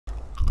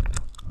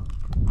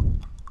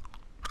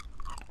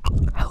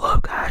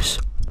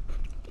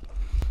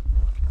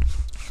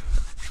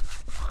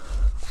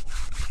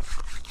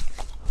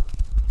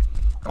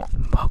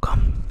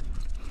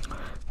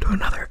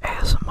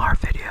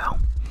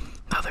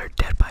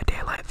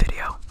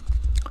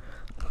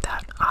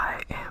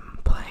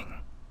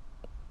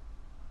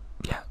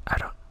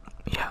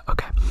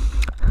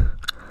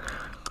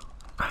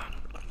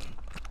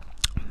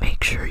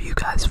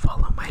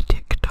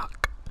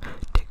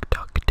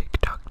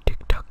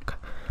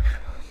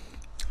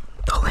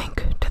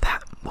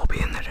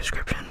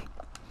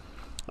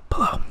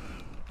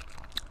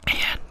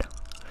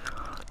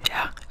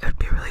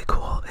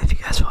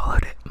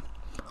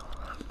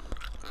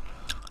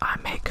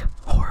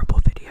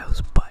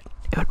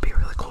it would be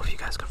really cool if you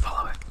guys could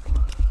follow it.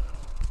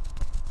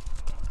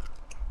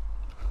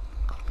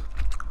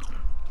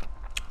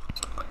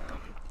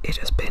 It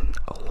has been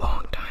a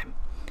long time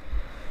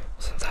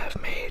since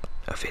I've made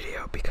a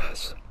video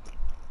because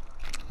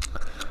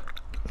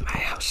my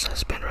house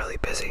has been really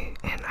busy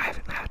and I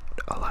haven't had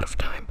a lot of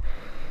time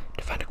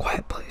to find a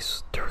quiet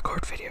place to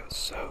record videos,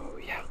 so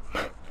yeah.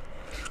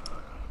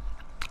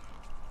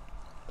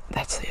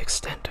 That's the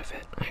extent of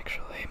it,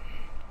 actually.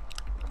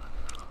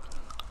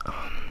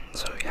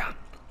 So yeah.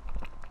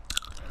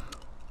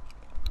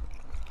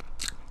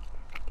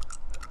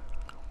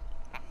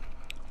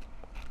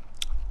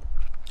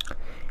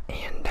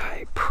 And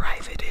I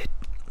privated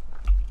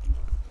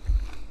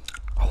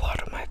a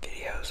lot of my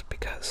videos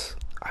because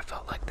I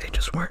felt like they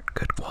just weren't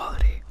good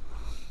quality.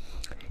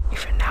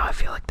 Even now I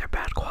feel like they're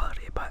bad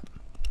quality, but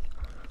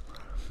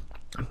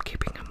I'm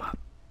keeping them up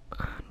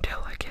until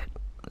I get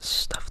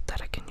stuff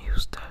that I can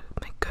use to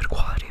make good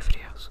quality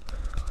videos.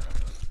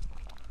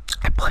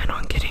 I plan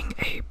on getting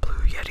a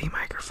Blue Yeti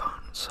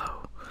microphone,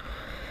 so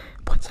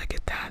once I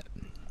get that,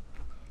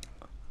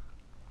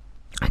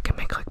 I can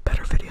make like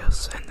better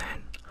videos, and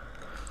then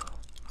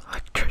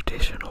like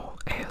traditional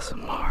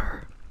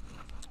ASMR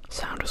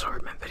sound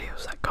assortment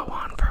videos that go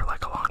on for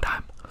like a long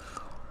time.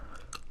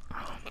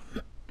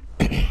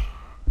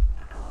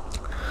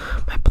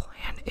 My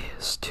plan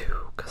is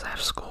to, because I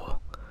have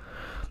school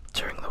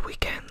during the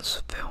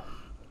weekends,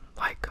 film,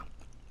 like,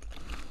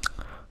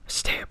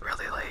 stay up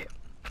really late,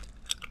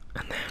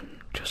 and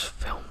then just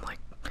film like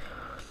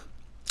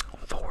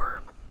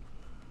 4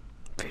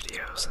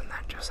 videos, and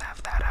then just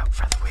have that out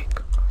for the week.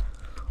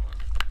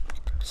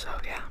 So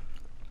yeah,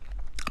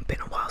 it's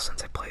been a while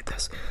since I played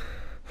this.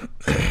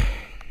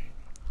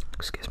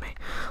 Excuse me.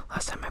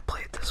 Last time I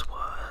played this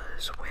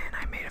was when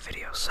I made a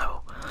video,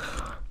 so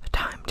the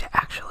time to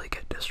actually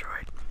get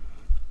destroyed.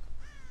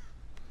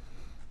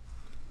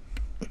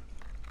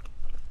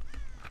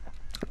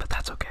 But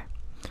that's okay.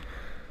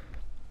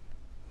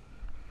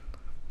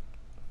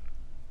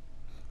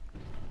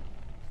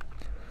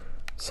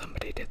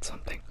 Somebody did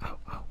something. Oh.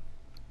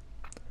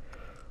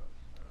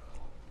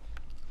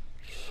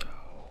 So,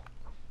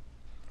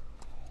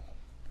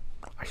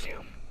 I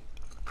assume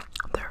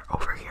they're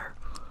over here.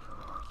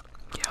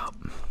 Yup.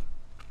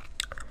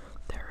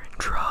 They're in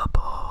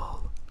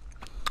trouble.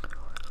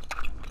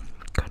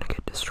 Gonna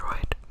get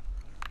destroyed.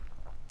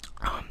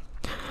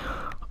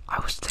 I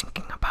was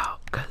thinking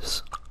about,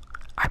 because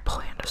I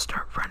plan to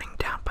start running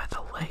down by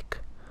the lake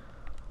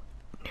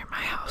near my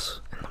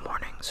house in the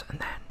mornings, and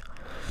then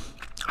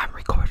I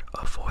record a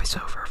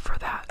voiceover for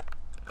that.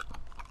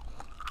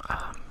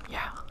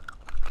 Yeah.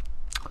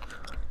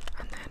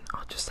 And then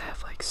I'll just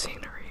have like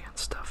scenery and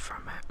stuff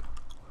from it.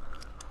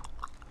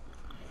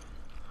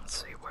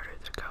 Let's see, where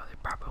did it go? They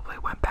probably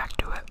went back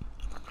to it.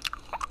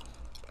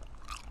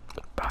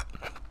 But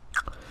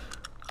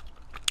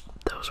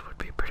those would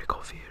be pretty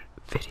cool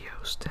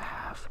videos to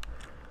have.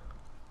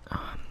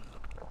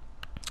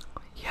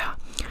 Yeah.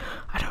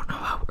 I don't know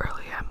how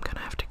early I'm gonna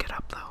have to get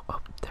up though. Oh,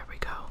 there we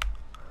go.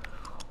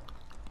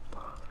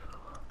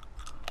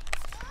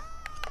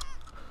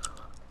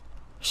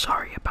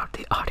 Sorry about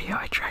the audio.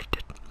 I tried to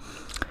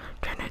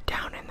turn it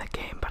down in the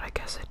game, but I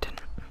guess it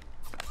didn't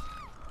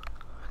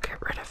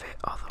get rid of it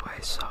all the way,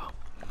 so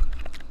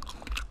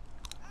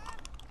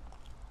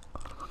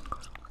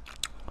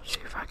see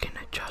if I can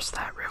adjust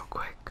that real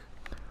quick.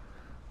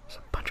 There's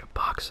a bunch of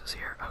boxes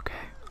here.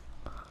 Okay.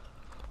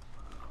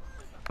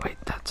 Wait,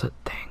 that's a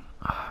thing.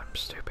 I'm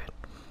stupid.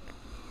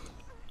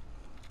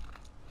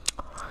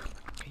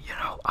 You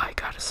know, I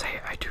gotta say,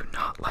 I do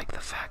not like the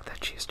fact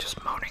that she's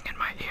just moaning in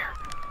my ear.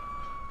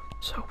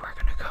 So we're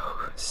gonna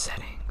go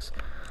settings.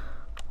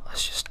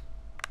 Let's just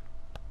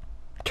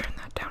turn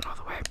that down all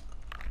the way.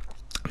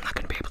 I'm not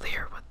gonna be able to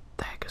hear what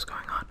the heck is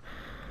going on.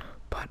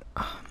 But,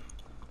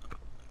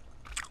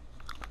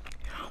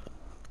 you know.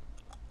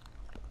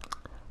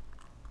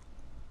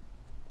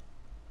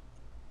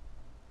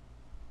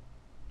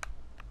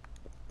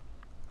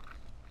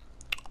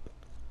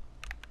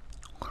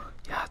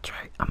 Yeah, that's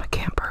right. I'm a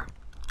camper.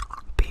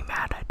 Be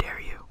mad, I dare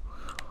you.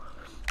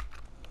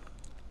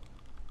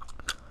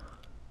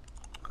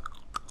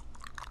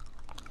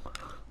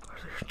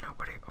 There's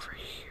nobody over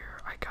here.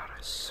 I gotta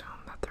assume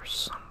that there's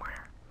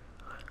somewhere.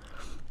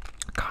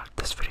 God,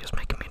 this video's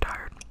making me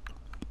tired.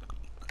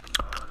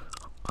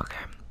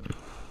 Okay.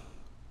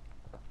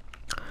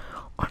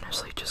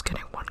 Honestly, just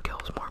getting 1 kill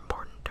is more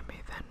important to me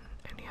than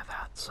any of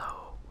that, so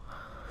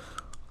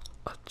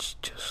let's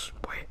just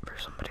wait for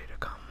somebody to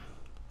come.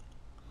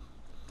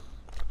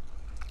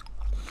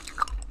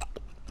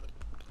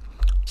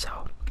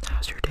 So,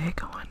 how's your day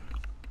going?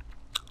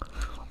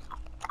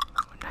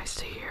 Nice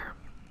to hear.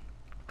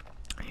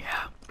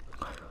 Yeah,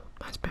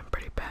 mine's been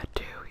pretty bad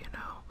too, you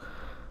know.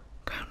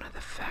 Kind of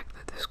the fact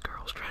that this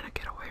girl's trying to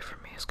get away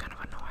from me is kind of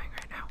annoying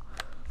right now.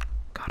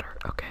 Got her.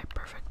 Okay,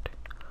 perfect.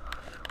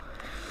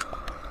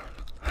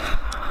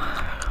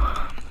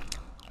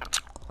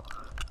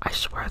 I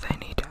swear they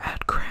need to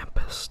add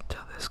Krampus to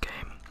this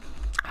game.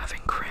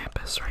 Having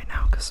Krampus right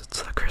now, because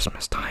it's the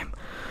Christmas time,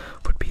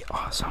 would be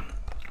awesome.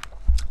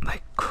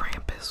 like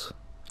Krampus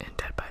in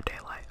Dead by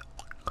Daylight.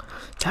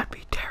 That'd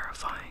be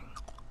terrifying.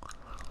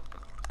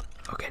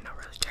 Okay, not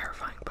really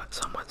terrifying, but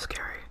somewhat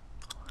scary.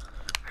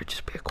 It'd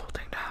just be a cool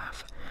thing to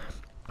have.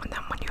 And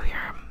then when you hear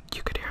him,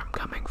 you could hear him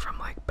coming from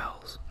like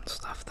bells and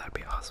stuff. That'd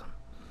be awesome.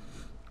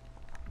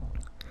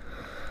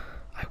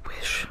 I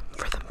wish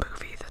for the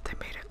movie that they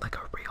made it like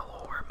a real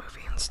horror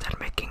movie instead of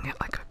making it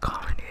like a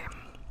comedy.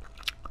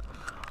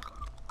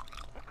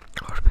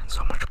 It would have been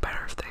so much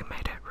better if they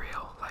made it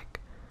real, like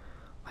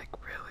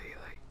really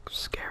like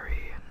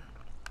scary, and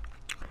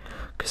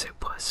because it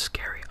was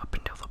scary up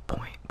until the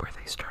point where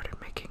they started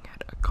making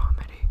it a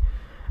comedy,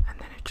 and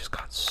then it just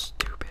got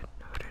stupid.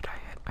 Who did I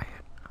hit? I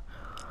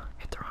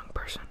hit the wrong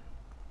person.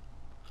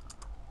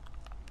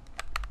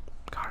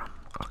 Got him.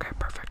 Okay,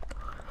 perfect.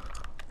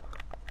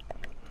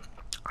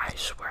 I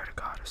swear to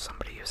God, if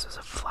somebody uses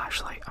a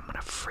flashlight, I'm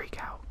gonna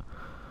freak out.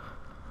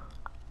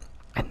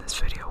 And this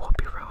video will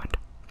be ruined.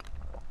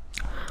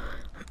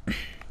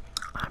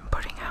 I'm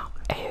putting out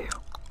a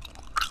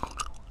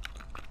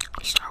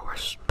Star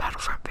Wars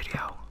Battlefront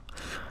video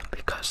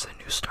because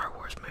the new Star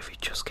Wars movie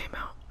just came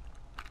out.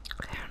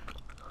 And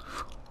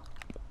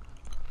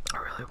I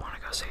really want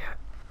to go see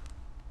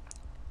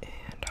it.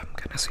 And I'm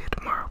gonna see it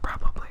tomorrow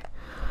probably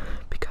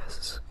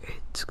because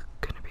it's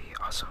gonna be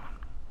awesome.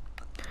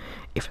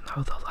 Even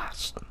though the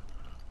last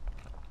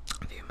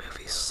few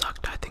movies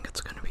sucked, I think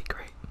it's gonna be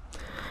great.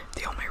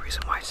 The only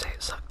reason why I say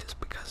it sucked is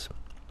because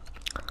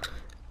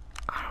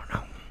I don't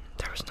know,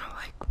 there was no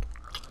like,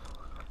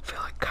 I feel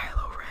like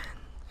Kylo Ren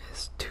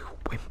is too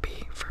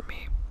wimpy for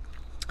me.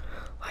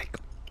 Like,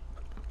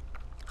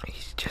 he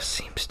just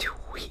seems too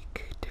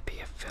weak to be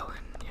a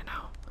villain, you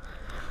know?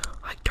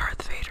 Like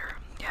Darth Vader,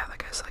 yeah, that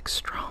guy's like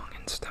strong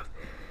and stuff.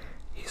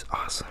 He's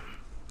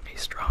awesome,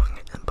 he's strong,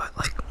 but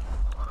like,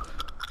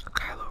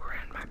 Kylo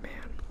Ren, my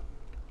man,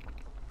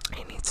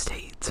 he needs to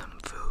eat some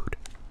food.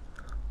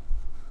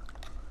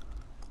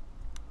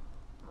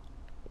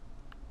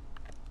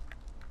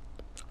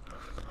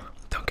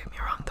 Don't get me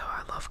wrong though,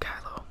 I love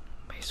Kylo.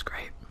 He's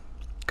great.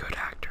 Good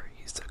actor.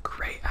 He's a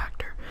great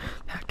actor.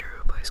 The actor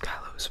who plays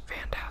Kylo is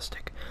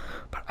fantastic.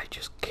 But I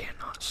just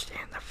cannot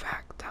stand the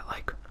fact that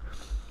like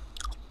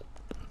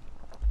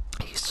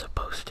he's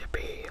supposed to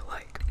be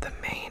like the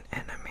main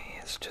enemy.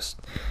 It's just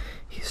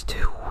he's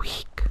too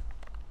weak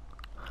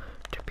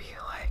to be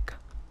like,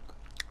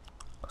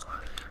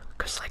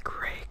 cause like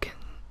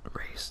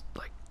Rey's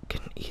like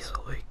can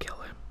easily kill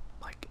him,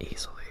 like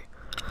easily.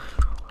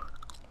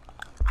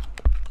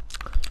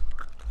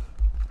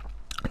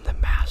 And the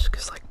mask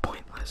is like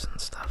pointless and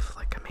stuff.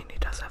 Like, I mean, he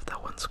does have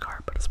that one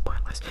scar, but it's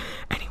pointless.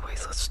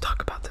 Anyways, let's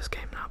talk about this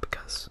game now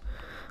because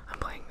I'm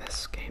playing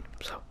this game,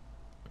 so.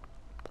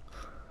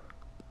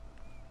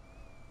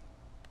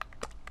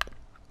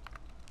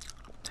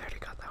 They already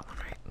got that one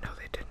right. No,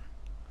 they didn't.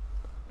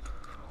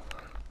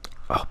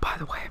 Oh, by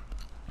the way,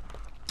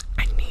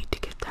 I need to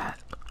get that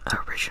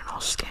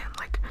original skin.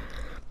 Like,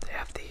 they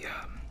have the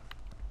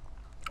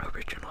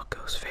original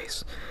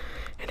Ghostface,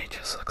 and it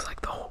just looks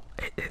like the whole.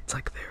 It's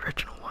like the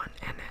original one,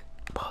 and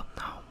it. Well,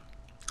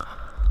 no,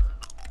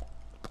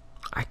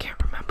 I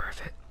can't remember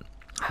if it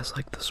has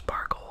like the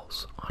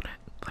sparkles on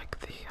it, like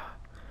the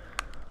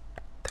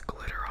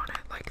glitter on it,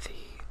 like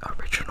the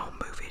original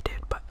movie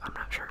did. But I'm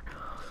not sure.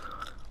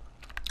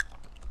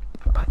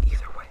 But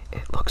either way,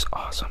 it looks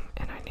awesome,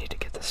 and I need to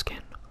get the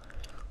skin.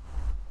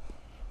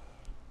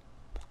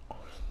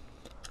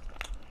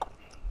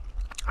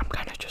 I'm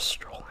kind of just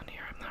strolling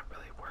here. I'm not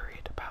really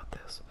worried about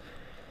this.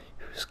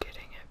 Who's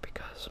getting it?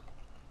 Because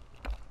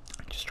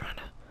I'm just trying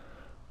to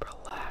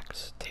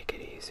relax, take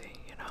it easy,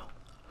 you know?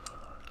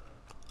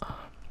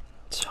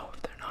 So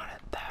if they're not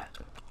at that,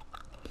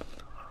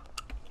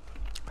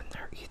 then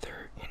they're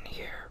either in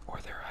here or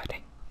they're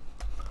hiding.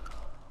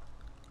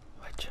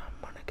 Which I'm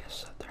gonna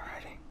guess that they're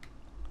hiding.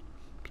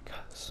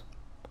 Because,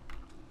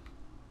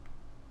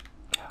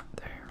 yeah,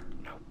 they're,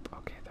 nope,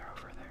 okay, they're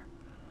over there.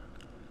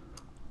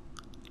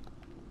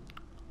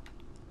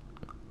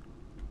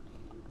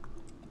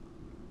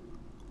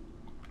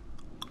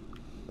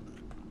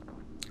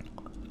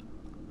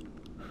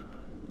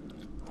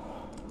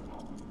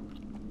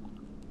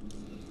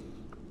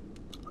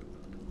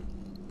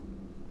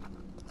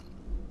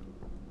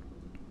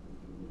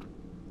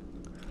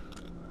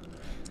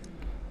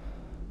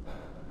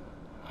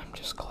 I'm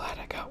just glad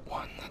I got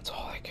one, that's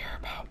all I care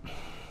about.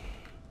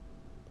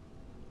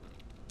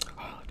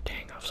 Oh,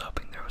 dang, I was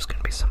hoping there was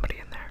gonna be somebody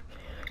in there.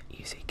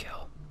 Easy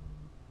kill.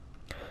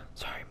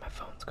 Sorry, my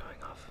phone's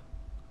going off.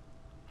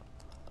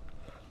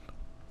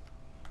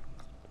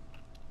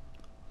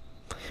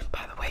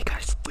 By the way,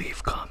 guys,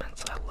 leave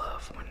comments. I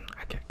love when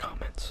I get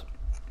comments.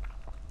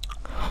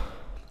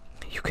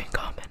 You can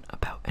comment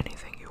about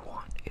anything you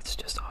want. It's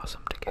just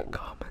awesome to get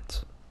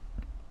comments.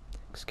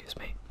 Excuse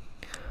me.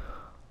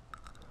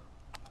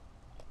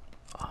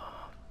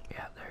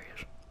 Yeah, there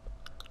he is.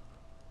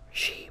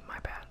 She, my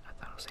bad. I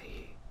thought it was a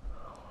he.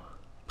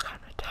 I'm kind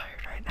of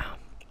tired right now.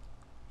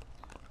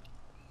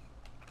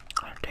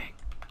 Oh, dang.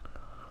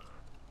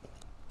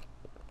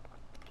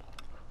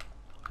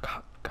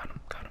 Got him,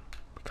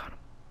 we got him.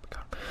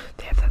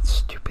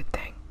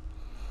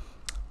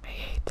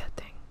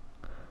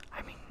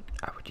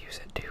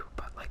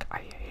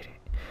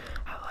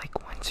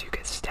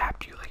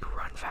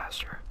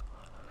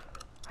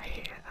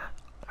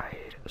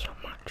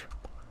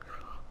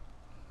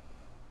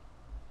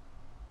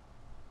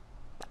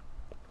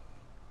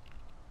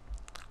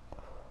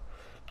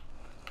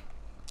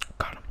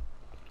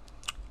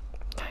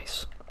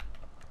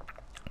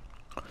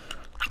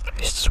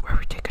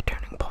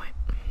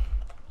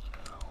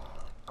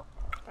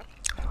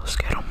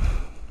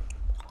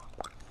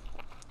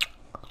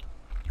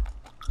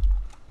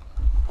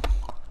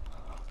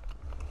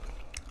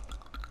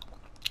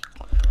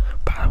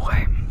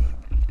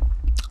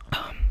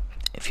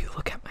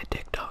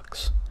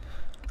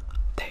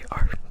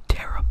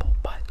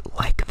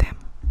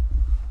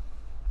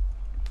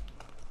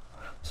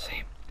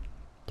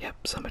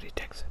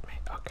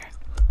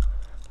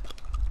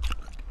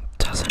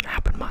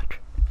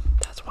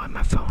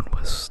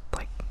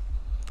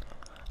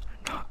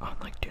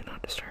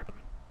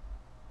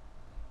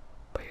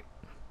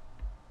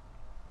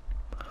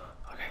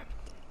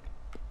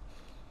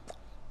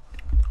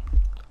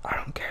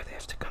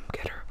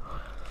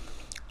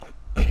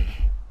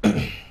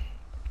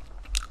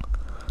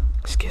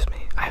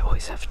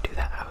 always have to do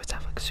that. I always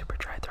have like super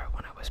dry throat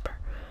when I whisper.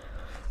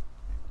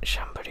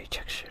 Somebody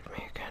texted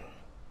me again.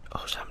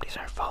 Oh, somebody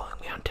started following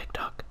me on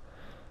TikTok.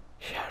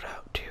 Shout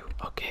out to,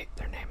 okay,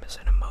 their name is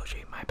an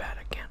emoji. My bad,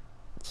 I can't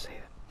say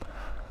it.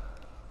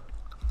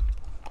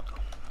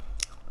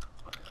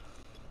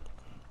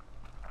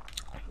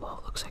 Well,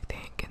 it looks like they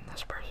ain't getting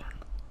this person.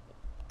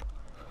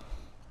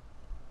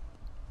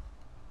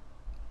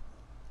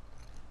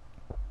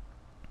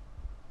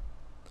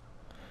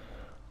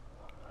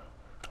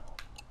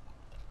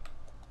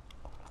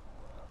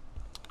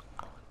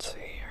 Let's see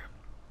here.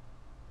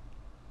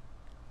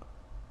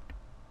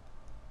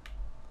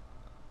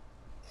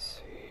 Let's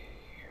see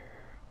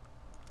here.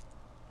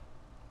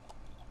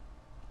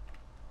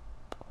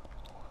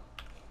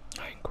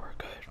 I think we're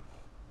good.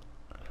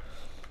 I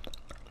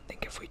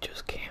think if we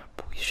just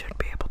camp, we should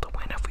be able to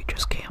win if we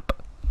just camp.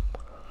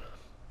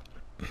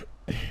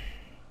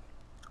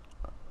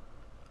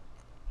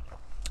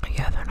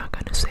 Yeah, they're not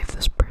gonna save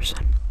this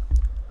person.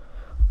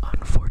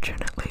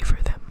 Unfortunately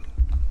for them.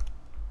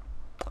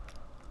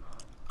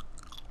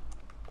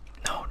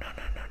 No.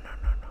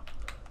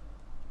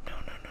 No.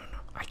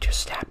 I just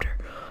stabbed her.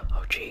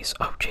 Oh jeez.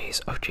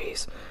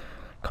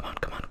 Come on.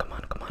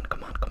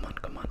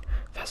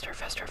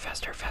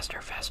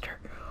 Faster.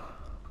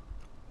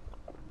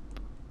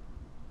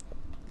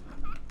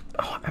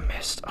 Oh, I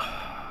missed.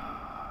 Oh.